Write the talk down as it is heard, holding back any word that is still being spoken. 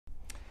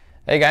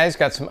Hey guys,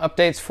 got some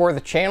updates for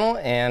the channel,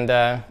 and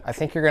I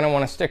think you're going to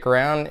want to stick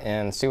around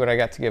and see what I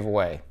got to give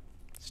away.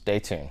 Stay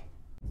tuned.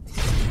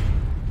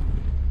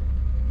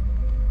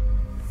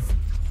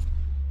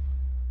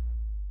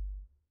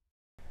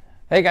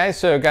 Hey guys,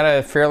 so got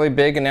a fairly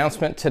big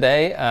announcement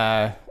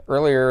today.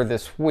 Earlier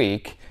this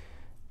week,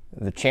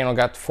 the channel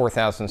got to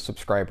 4,000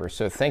 subscribers.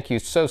 So thank you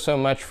so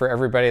much for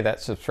everybody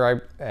that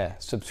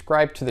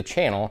subscribed to the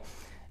channel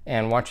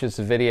and watches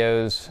the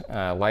videos,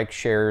 likes,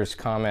 shares,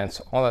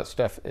 comments. All that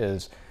stuff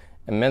is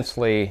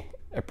immensely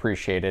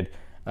appreciated.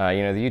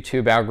 You know, the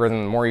YouTube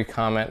algorithm, the more you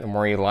comment, the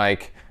more you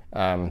like,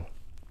 the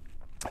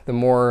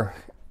more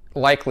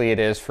likely it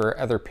is for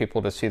other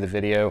people to see the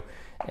video,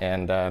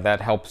 and that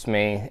helps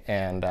me,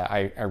 and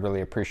I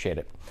really appreciate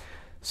it.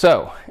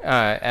 So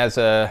as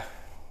a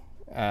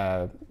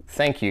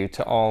thank you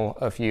to all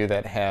of you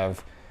that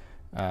have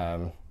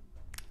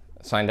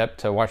signed up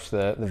to watch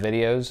the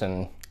videos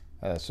and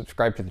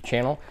subscribe to the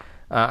channel.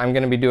 I'm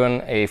going to be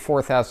doing a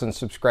 4,000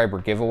 subscriber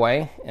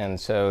giveaway, and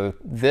so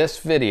this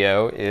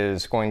video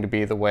is going to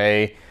be the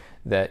way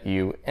that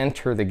you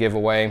enter the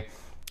giveaway,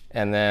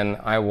 and then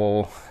I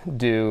will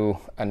do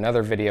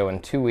another video in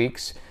 2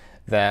 weeks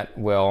that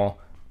will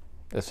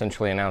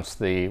essentially announce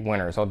the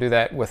winners. I'll do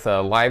that with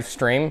a live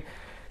stream,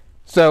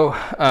 so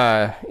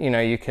you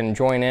know, you can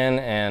join in,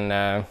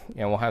 and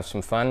you know, we'll have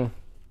some fun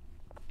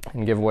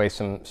and give away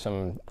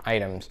some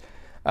items.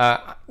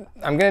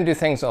 I'm going to do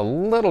things a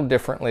little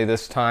differently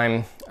this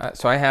time.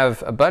 So I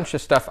have a bunch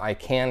of stuff I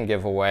can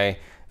give away.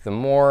 The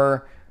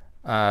more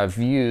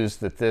views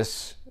that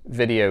this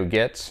video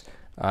gets,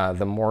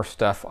 the more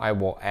stuff I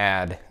will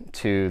add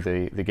to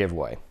the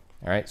giveaway.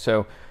 All right,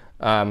 so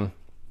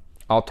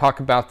I'll talk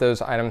about those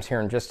items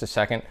here in just a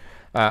second.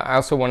 I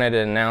also wanted to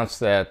announce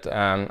that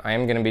I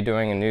am going to be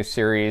doing a new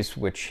series,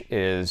 which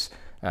is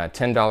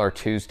 $10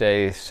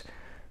 Tuesdays.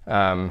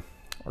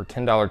 Or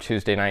 $10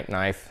 Tuesday Night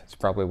Knife. It's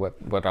probably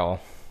what I'll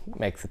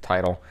make the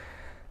title.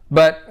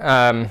 But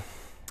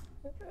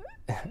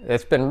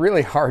it's been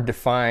really hard to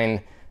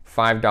find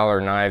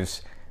 $5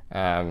 knives.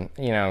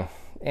 You know,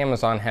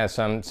 Amazon has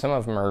some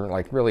of them are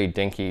like really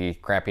dinky,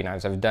 crappy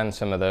knives. I've done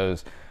some of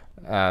those.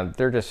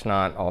 They're just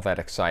not all that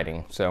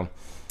exciting. So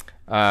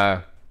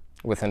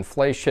with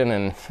inflation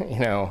and, you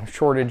know,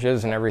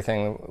 shortages and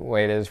everything the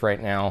way it is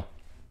right now,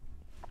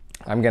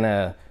 I'm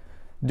gonna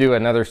do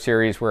another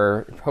series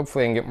where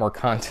hopefully I can get more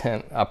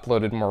content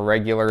uploaded more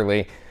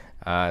regularly.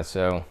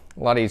 So a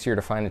lot easier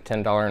to find a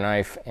 $10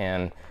 knife,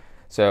 and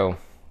so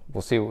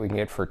we'll see what we can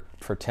get for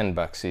 10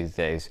 bucks these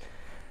days.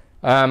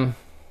 The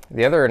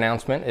other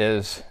announcement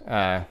is, you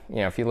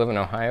know, if you live in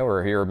Ohio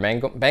or you're a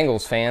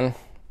Bengals fan,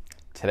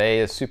 today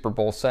is Super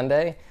Bowl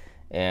Sunday,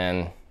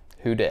 and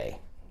who day?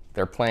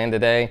 They're playing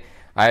today.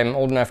 I'm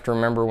old enough to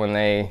remember when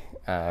they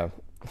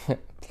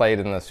played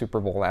in the Super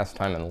Bowl last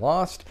time and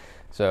lost.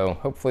 So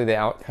hopefully the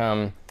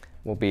outcome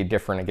will be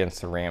different against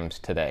the Rams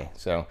today.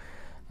 So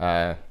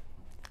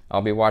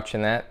I'll be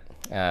watching that.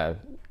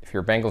 If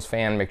you're a Bengals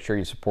fan, make sure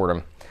you support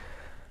them.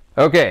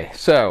 Okay,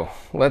 so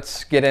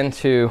let's get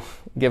into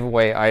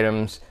giveaway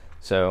items.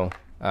 So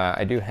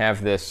I do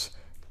have this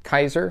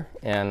Kizer,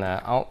 and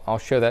I'll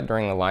show that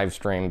during the live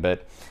stream,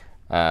 but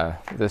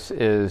this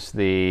is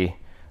the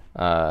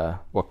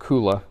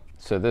Wakula.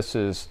 So this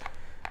is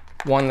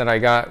one that I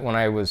got when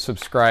I was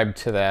subscribed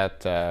to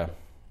that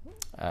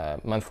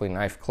monthly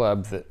knife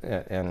club,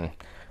 and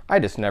I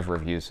just never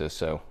have used this,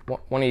 so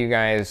one of you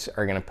guys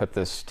are going to put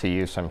this to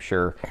use, I'm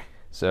sure.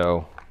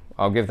 So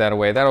I'll give that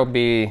away. That'll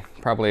be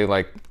probably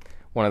like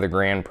one of the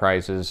grand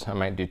prizes. I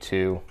might do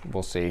two.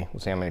 We'll see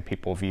how many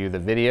people view the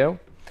video.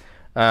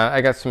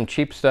 I got some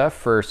cheap stuff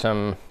for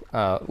some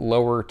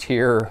lower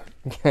tier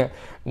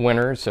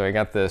winners. So I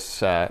got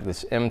this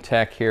this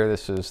M-Tech here.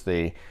 This is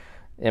the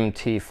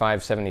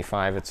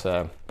MT575.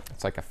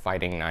 It's like a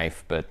fighting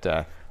knife,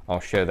 but I'll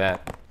show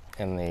that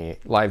in the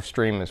live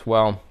stream as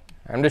well.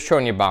 I'm just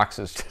showing you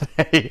boxes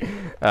today,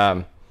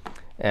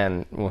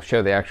 and we'll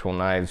show the actual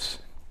knives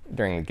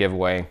during the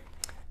giveaway.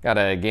 Got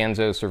a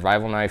Ganzo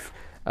survival knife.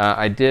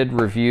 I did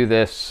review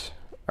this,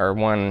 or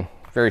one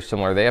very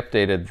similar. They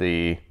updated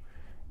the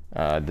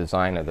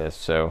design of this,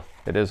 so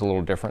it is a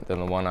little different than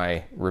the one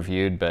I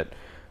reviewed, but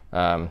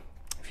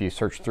if you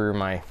search through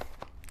my,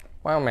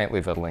 well, I might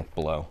leave a link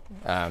below.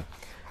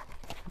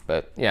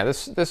 But yeah,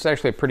 this is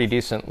actually a pretty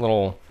decent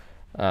little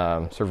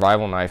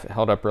survival knife. It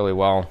held up really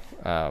well,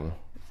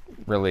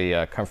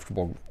 really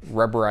comfortable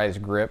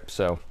rubberized grip.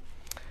 So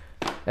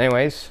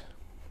anyways,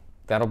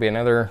 that'll be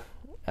another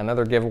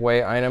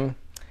giveaway item.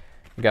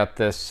 We got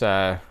this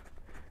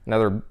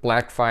another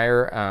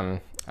Blackfire.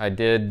 I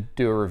did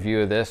do a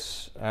review of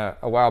this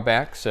a while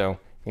back, so you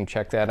can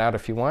check that out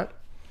if you want.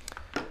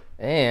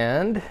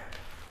 And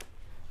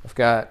I've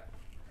got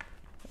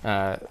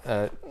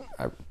a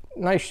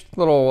nice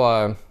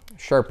little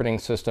sharpening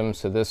system.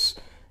 So this,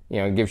 you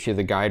know, gives you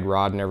the guide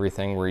rod and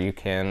everything where you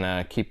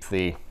can keep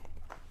the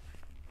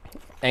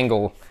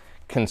angle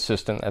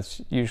consistent.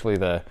 That's usually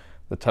the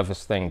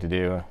toughest thing to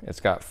do. It's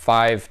got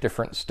 5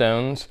 different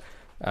stones,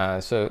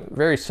 so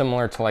very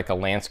similar to like a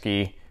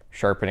Lansky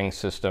sharpening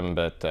system,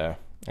 but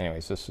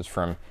anyways, this is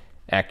from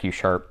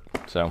AccuSharp.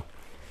 So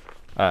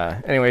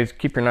anyways,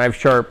 keep your knives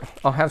sharp.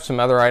 I'll have some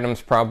other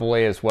items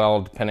probably as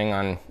well, depending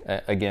on,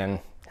 again,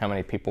 how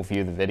many people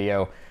view the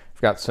video.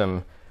 I've got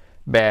some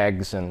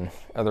bags and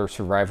other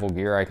survival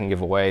gear I can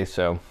give away.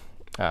 So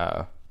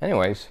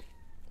anyways,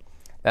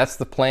 that's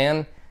the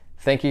plan.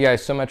 Thank you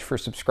guys so much for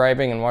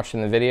subscribing and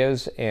watching the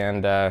videos,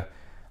 and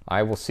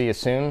I will see you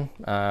soon.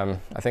 I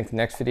think the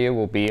next video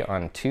will be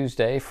on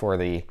Tuesday for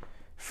the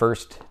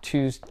first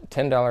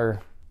 $10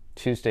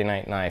 Tuesday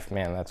night knife.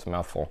 Man, that's a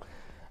mouthful.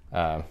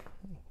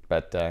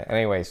 But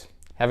anyways,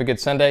 have a good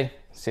Sunday.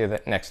 See you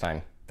next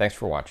time. Thanks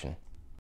for watching.